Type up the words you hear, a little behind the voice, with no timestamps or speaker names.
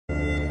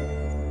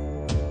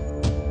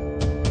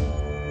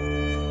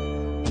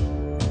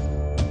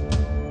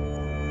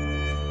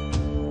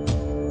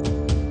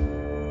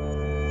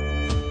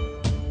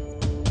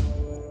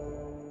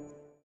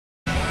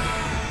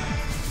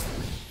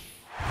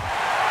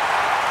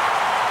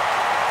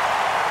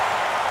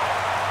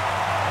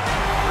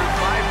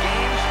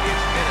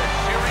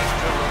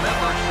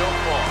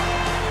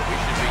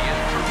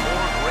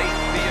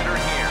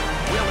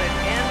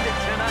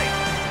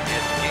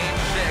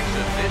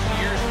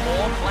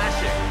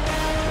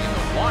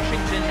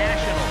Washington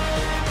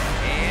Nationals,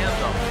 and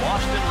the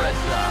Boston Red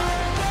Sox.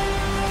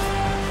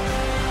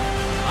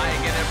 Hi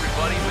again,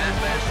 everybody. Matt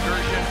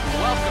Masturgeon.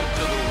 Welcome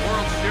to the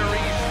World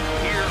Series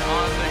here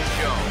on the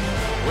show.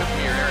 With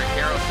me are Eric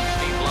Harris and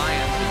Steve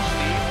Lyons. And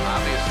Steve,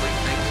 obviously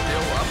things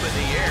still up in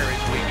the air as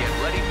we get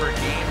ready for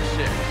Game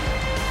 6.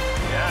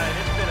 Yeah, and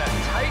it's been a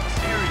tight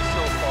series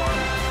so far,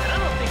 and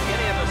I don't think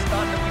any of us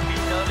thought that we'd be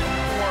done in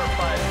 4 or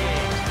 5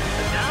 games.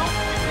 But now,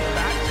 it's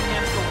backs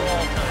against the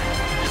wall time.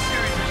 This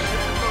series is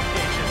shifting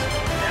locations.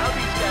 Now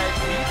these guys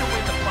need to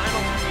win the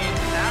final 2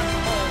 games at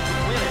home to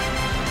win it.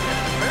 And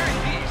at the very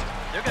least,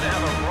 they're going to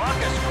have a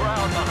raucous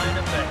crowd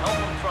behind them to help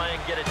them try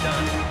and get it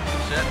done.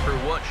 Set for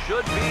what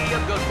should be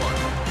a good one.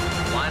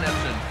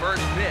 Lineups and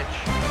first pitch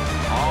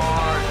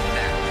are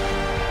next.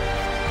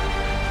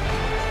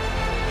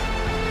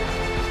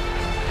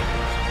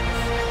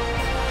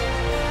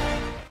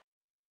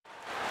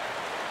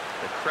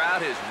 The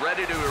crowd is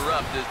ready to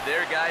erupt as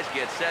their guys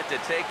get set to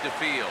take the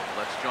field.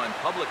 Let's join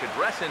public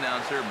address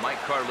announcer Mike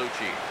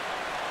Carlucci.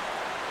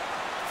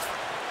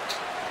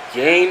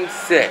 Game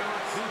 6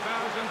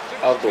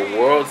 of the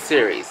World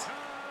Series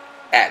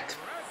at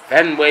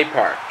Fenway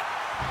Park.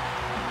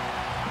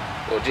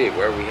 Well, gee,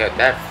 where we had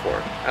that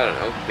for? I don't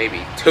know,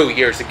 maybe 2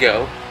 years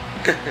ago.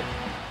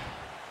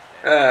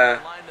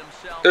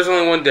 There's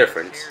only one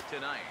difference.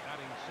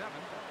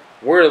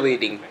 We're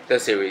leading the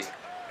series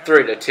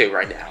 3-2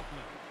 right now.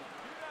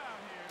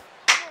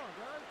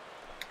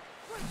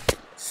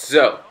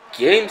 So,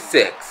 Game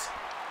 6.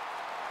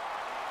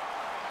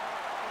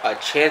 A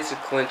chance to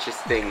clinch this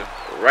thing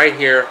right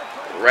here,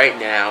 right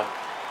now.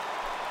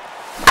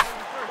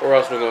 Or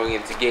else we're going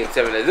into Game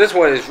 7. This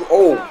one is...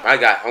 Oh, my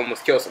God. I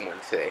almost killed someone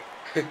today.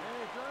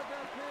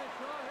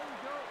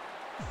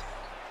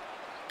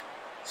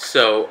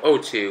 So,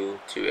 0-2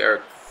 to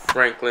Arik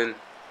Franklin.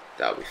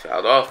 That'll be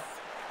fouled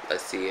off.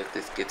 Let's see if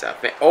this gets out.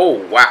 Oh,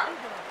 wow.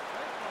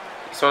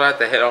 You saw that?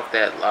 The head off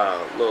that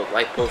little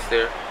light post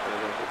there. I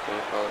don't know what you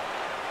want to call it.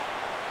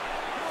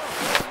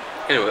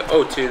 Anyway,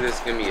 0-2, this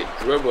is going to be a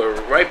dribbler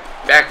right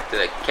back to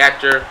the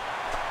catcher.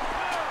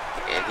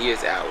 And he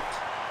is out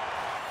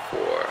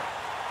for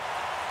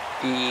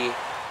the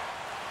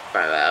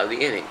final out of the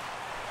inning.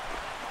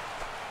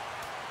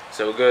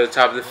 So we'll go to the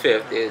top of the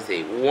 5th. It is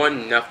a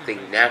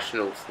 1-0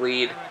 Nationals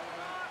lead.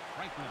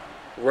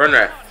 Runner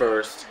at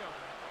first.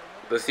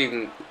 Let's see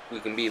if we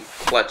can be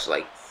clutch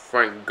like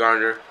Frank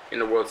Gardner in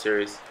the World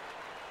Series.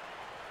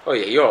 Oh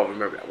yeah, you all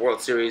remember that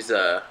World Series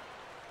hit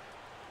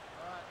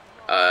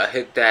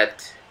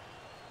that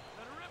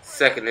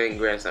second inning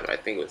grand slam. I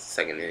think it was the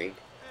second inning.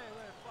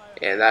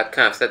 And that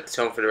kind of set the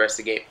tone for the rest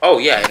of the game. Oh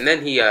yeah, and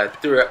then he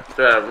threw out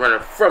a runner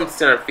from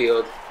center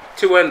field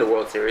to end the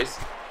World Series.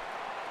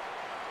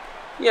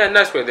 Yeah,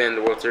 nice way to end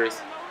the World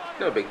Series.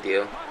 No big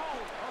deal.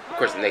 Of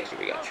course, the next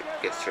year we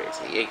gets traded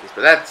to the Yankees,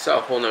 but that's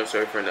a whole nother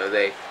story for another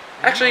day.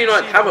 Actually, you know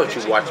what? How about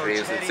you watch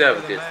videos instead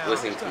of just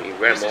listening to me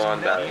ramble on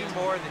about it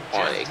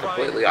on a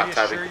completely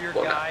off-topic,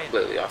 well, not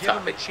completely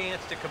off-topic,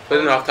 but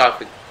an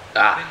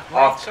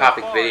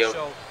off-topic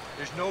video.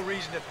 There's no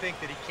reason to think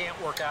that he can't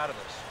work out of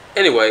this.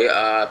 Anyway,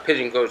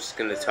 pitching coach is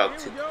going to talk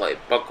to Clay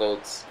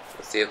Buchholz.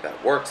 Let's see if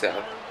that works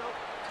out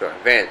to our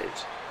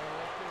advantage.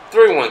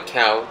 3-1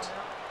 count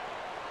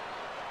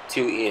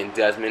to Ian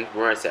Desmond.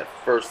 Runners at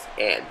first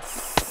and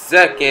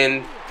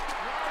second.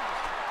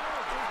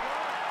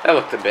 That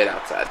looked a bit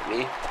outside to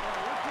me.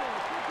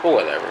 But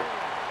whatever.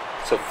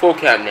 So full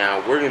count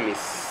now. We're going to be...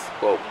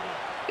 Well,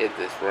 if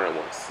this runner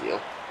wants to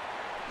steal.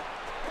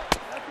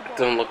 It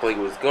doesn't look like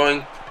it was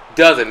going.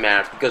 Doesn't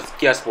matter because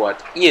guess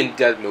what? Ian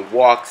Desmond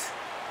walks.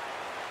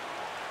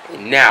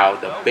 And now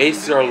the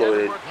bases are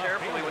loaded.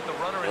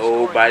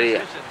 Nobody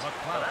else.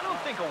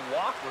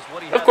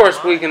 Of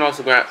course, we can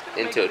also go out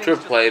into a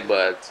triple play,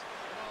 but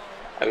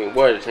I mean,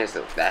 what are the chances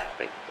of that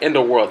happening in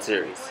the World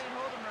Series?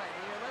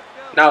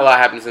 Not a lot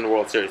happens in the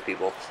World Series,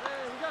 people.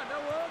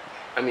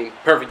 I mean,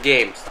 perfect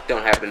games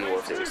don't happen in the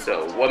World Series.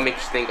 So, what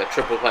makes you think a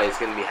triple play is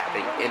going to be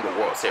happening in the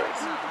World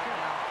Series?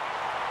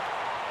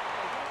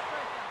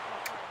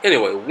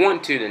 Anyway,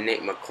 1-2 to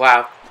Nate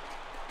McLeod.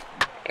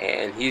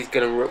 And he's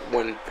going to rip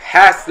one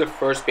past the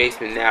first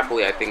baseman,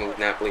 Napoli. I think it was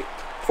Napoli.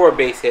 For a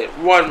base hit.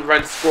 1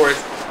 run scores.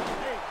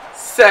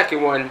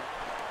 Second one,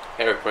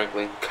 Arik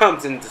Franklin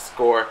comes in to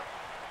score.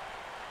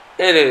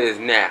 And it is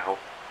now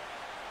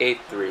a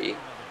 3-0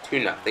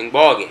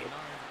 ball game.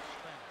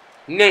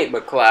 Nate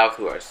McLeod,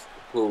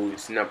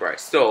 whose number I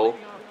stole,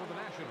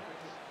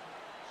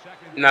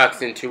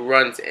 knocks in 2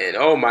 runs. And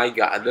oh my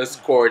God, the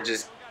score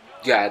just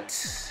got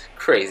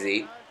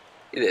crazy.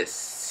 It is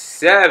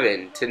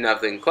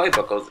 7-0. Clay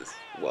Buchholz is,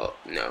 well,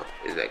 no,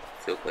 is that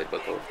still Clay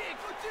Buchholz?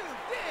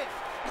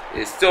 It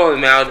is still on the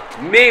mound.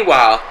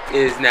 Meanwhile, it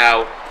is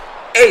now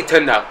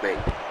 8-0.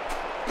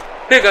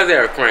 Because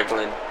Arik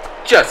Franklin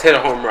just hit a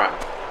home run.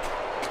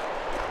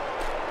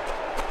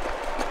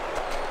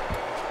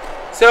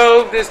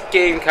 So this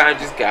game kind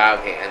of just got out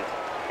of hand.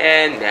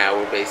 And now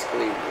we're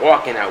basically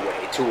walking our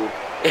way to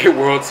a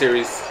World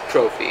Series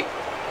trophy.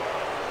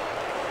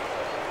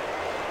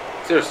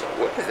 Seriously,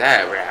 what does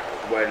that ever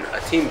happen? when a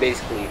team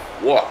basically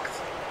walked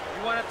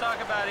You want to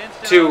talk about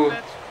instant to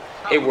offense?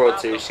 a How World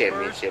about Series the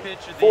championship. first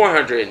pitch of the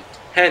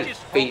 410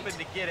 Just feet.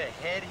 hoping to get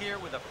ahead here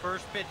with a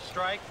first pitch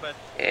strike, but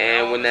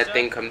And all when of a that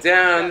sudden, thing comes got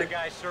down, a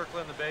guy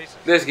circling the bases.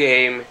 this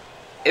game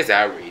is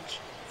out of reach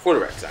for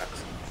the Red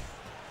Sox.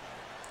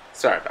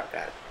 Sorry about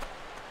that.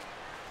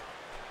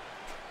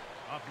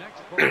 Up next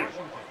for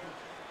Washington,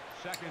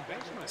 second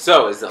baseman.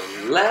 So it's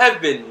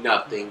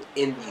 11-0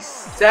 in the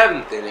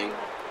 7th inning.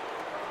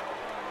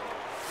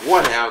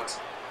 1 out.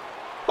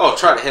 Oh,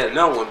 try to hit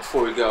another one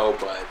before we go,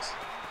 but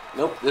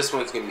nope. This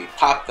one's gonna be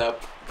popped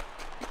up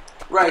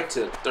right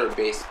to the third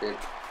baseman,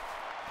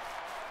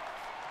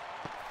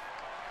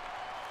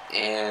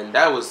 and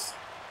that was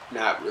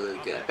not really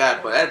good at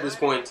bat. But at this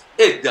point,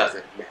 it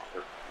doesn't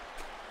matter.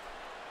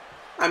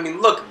 I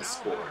mean, look at the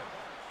score.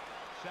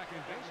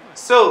 Second baseman.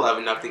 Still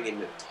 11-0 in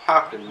the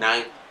top of the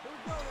 9th.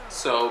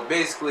 So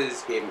basically,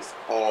 this game is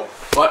all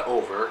but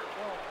over.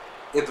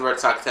 If the Red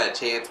Sox had a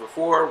chance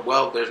before,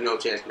 well, there's no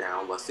chance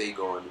now unless they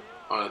go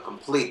on a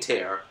complete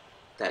tear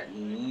that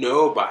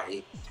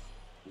nobody,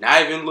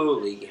 not even Little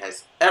League,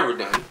 has ever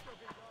done.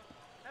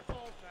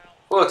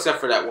 Well, except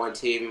for that one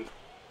team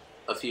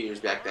a few years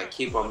back that I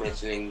keep on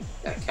mentioning,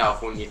 that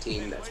California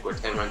team that scored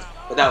 10 runs.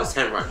 But that was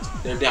 10 runs.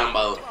 They're down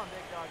by...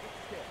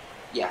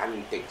 Yeah, I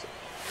didn't think so.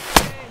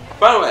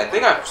 By the way, I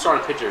think our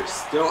starting pitcher is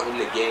still in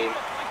the game.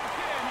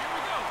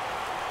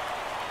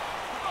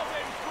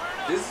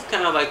 This is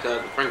kind of like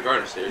the Frank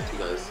Gardner series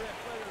because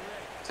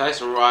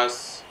Tyson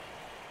Ross,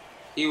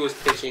 he was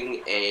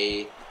pitching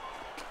a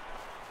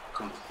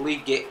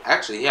complete game.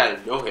 Actually, he had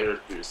a no-hitter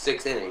through the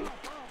 6th inning,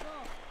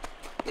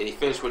 and he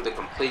finished with a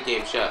complete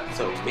game shut.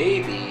 So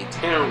maybe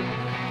Tanner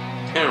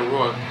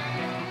Rourke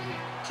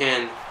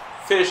can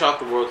finish off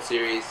the World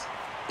Series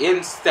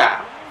in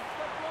style.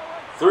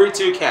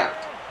 3-2 count,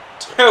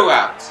 2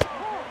 outs.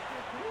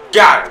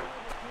 Got him.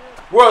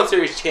 World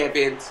Series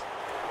champions.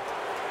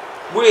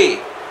 We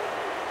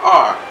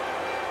are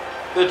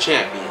the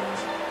champions.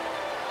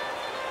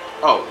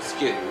 Oh,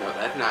 excuse me, no,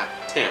 that's not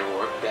Tanner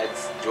Rourke,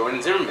 that's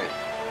Jordan Zimmerman.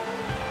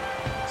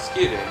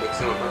 Excuse me, I'm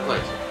mixing up my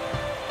place.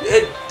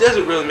 It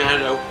doesn't really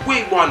matter though,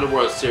 we won the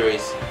World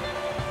Series.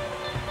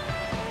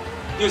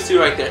 You see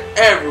right there,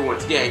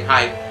 everyone's getting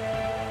hyped.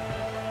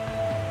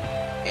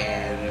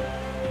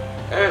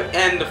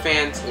 And the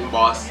fans in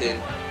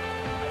Boston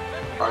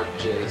are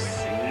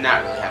just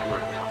not really happy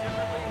right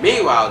now.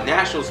 Meanwhile,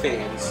 Nationals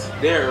fans,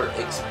 they're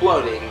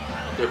exploding.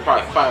 There are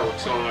probably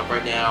fireworks going up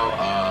right now.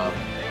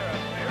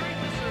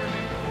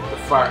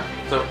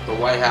 The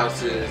White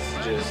House is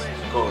just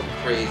going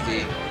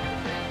crazy.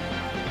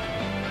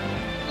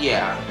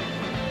 Yeah.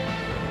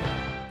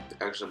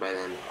 Actually, by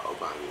then,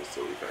 Obama will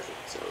still be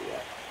president, so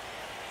yeah.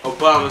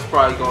 Obama's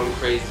probably going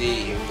crazy,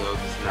 even though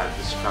this is not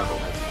the Chicago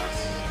White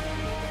Sox.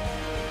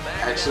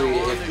 Actually,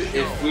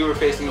 if we were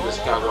facing the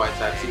Chicago White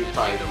Sox, he would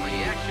probably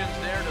be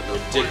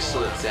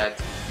ridiculously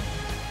upset.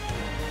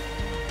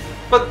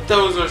 But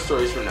those are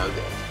stories for another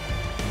day.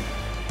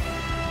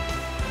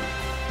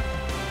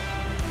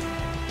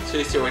 So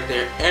you see right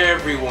there,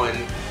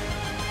 everyone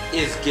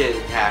is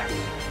getting happy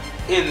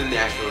in the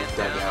Nationals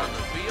dugout.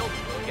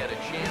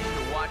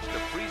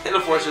 And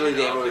unfortunately,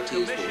 the MLB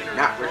teams will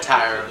not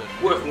retire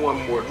with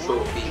one more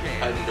trophy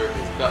under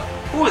his belt.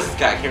 Who is this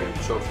guy carrying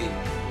the trophy?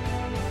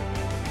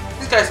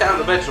 This guy's out on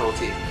the bench on the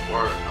team.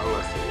 Or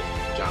unless it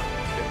was John.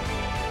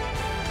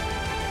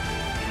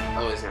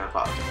 I was going to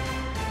apologize.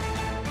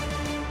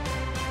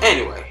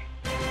 Anyway.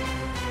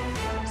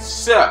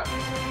 So,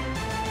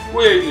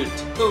 we're your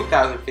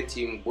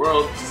 2015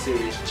 World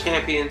Series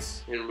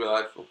champions. In real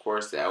life, of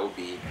course, that will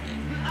be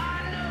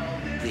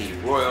the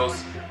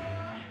Royals.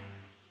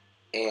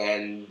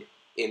 And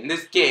in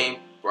this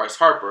game, Bryce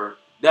Harper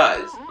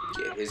does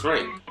get his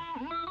ring.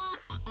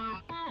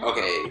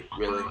 Okay,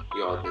 really?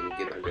 Y'all didn't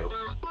get that joke.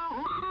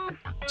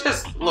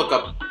 Just look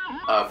up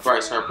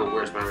Bryce Harper,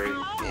 where's my ring,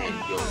 and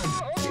you'll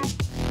see.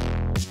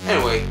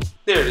 Anyway,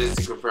 there it is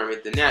to confirm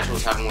it. The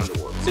Nationals haven't won the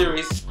World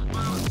Series.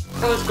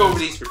 Now let's go over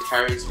these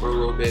retirees for a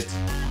little bit.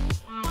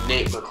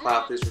 Nate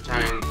McLeod is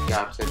retiring.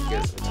 Got upset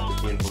because I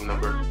took the uniform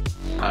number.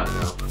 I don't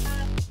know.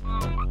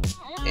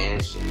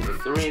 And Shane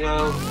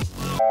Victorino.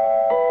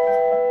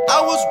 I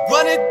was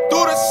running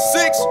through the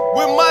 6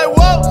 with my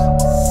woes.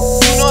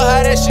 You know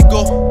how that shit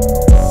go.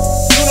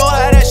 You know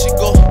how that shit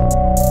go.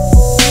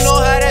 You know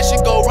how that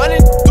shit go.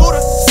 Running through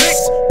the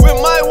 6 with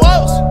my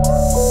woes.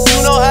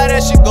 You know how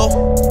that shit go.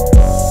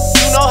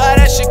 You know how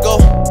that shit go.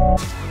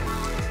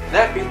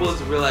 That, people, is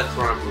the real life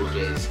Toronto Blue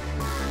Jays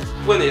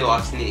when they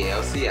lost in the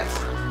ALCS.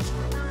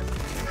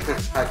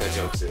 I got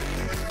jokes too.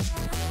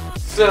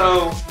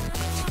 So,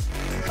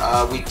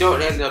 we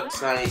don't end up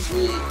signing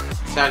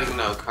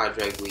another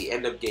contract. We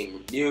end up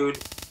getting renewed.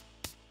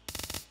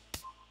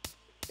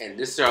 And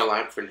this is our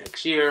line for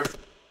next year.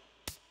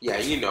 Yeah,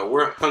 you know,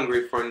 we're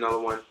hungry for another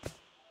one.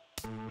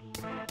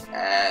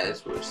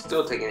 As we're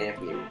still taking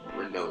Anthony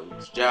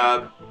Rendon's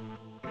job.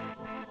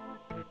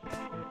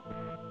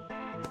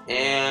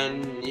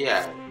 And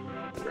yeah,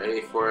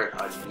 ready for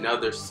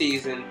another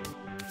season.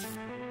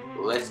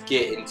 let's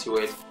get into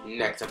it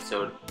next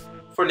episode.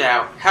 For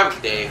now, have a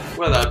good day.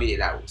 Well, that'll be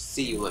it. I will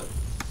see you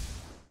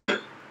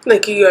later.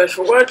 Thank you guys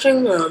for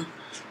watching.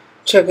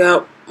 Check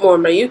out more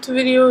of my YouTube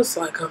videos.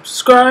 Like,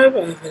 subscribe.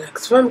 I have an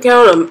XFM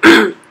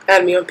account.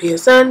 Add me on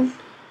PSN.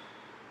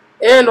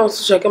 And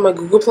also check out my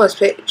Google Plus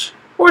page.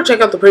 Or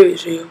check out the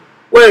previous video.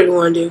 Whatever you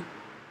want to do.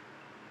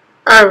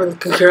 I really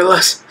could care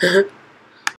less.